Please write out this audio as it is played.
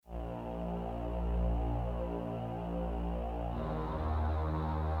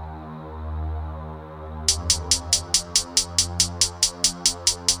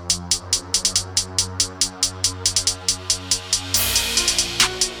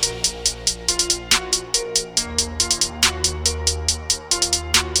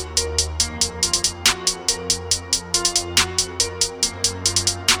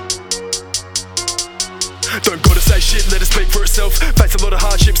shit, let it speak for itself. Face a lot of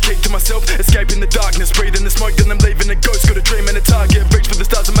hardships, keep to myself. Escaping the darkness, breathing the smoke, then I'm leaving a ghost. Got a dream and a target, reach for the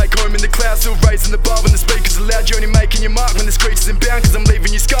stars and make home in the clouds. Still raising the bar when the speakers are loud. You're only making your mark when the screech is inbound, cause I'm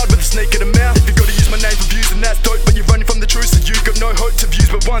leaving you scarred with a sneak at a mouth. If you gotta use my name for views, then that's dope, but you're running from the truth, so you got no hope to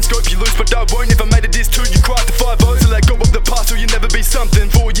views. But one scope, you lose, but I won't. If I made a diss too, you cry to 5-0. So let go of the past or you'll never be something.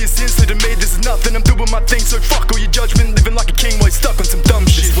 4 years since, so to me this is nothing. I'm doing my thing, so fuck all your judgment. Living like a king while you're stuck on some dumb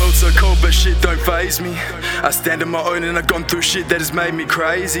shit. This world's so cold, but shit don't faze me. I stand on my own and I've gone through shit that has made me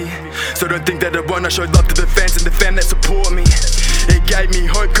crazy. So don't think that I won't. I showed love to the fans and the fam that support me. It gave me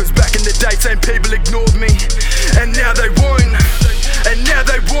hope, cause back in the day same people ignored me. And now they won't. And now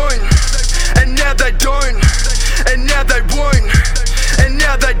they won't. And now they don't. And now they won't. And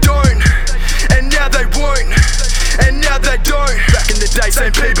now they don't. And now they won't. And now they don't. Back in the day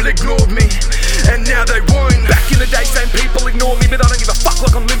same people ignored me. And now they won't. Back in the day same people ignore me, but I don't give a fuck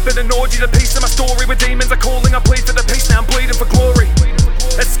like I'm limping and orgy. The piece of my story where demons are calling. I plead for the peace, now I'm bleeding for glory.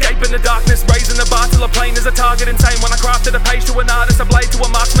 Escaping the darkness, raising the bar till a plane is a target. Insane when I crafted a page to an artist, a blade to a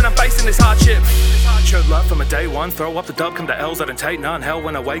marksman. I'm facing this hardship. Showed love from a day one, throw up the dub, come to L's, I don't take none. Hell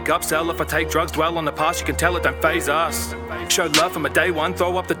when I wake up, sell if I take drugs, dwell on the past, you can tell it don't faze us. Showed love from a day one,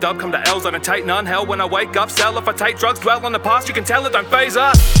 throw up the dub, come to L's, I don't take none. Hell when I wake up, sell if I take drugs, dwell on the past, you can tell it don't faze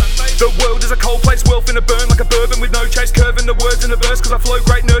us. The world is a cold place, wealth in a burn like a bourbon with no chase, curving the words in the verse, cause I flow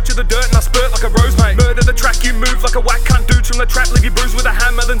great, nurture the dirt and I spurt like a rose, mate. Murder the track, you move like a whack cunt dudes from the trap, leave you bruised with a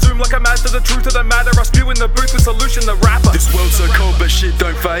hammer, then zoom like a Mazda, the truth of the matter, I spew in the booth with Solution the rapper. This world's so cold but shit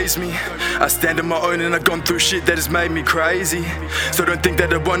don't faze me. I stand on my own and I've gone through shit that has made me crazy. So don't think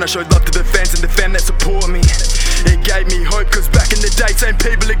that I won't. I showed love to the fans and the fam that support me. It gave me hope, cause back in the day same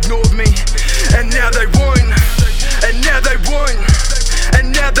people ignored me. And now they won't. And now they won't.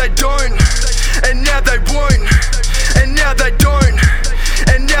 And now they don't. And now they won't. And now they don't.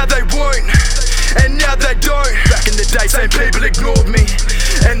 And now they won't. And now they don't. Back in the day same people ignored me.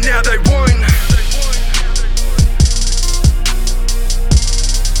 And now they won't.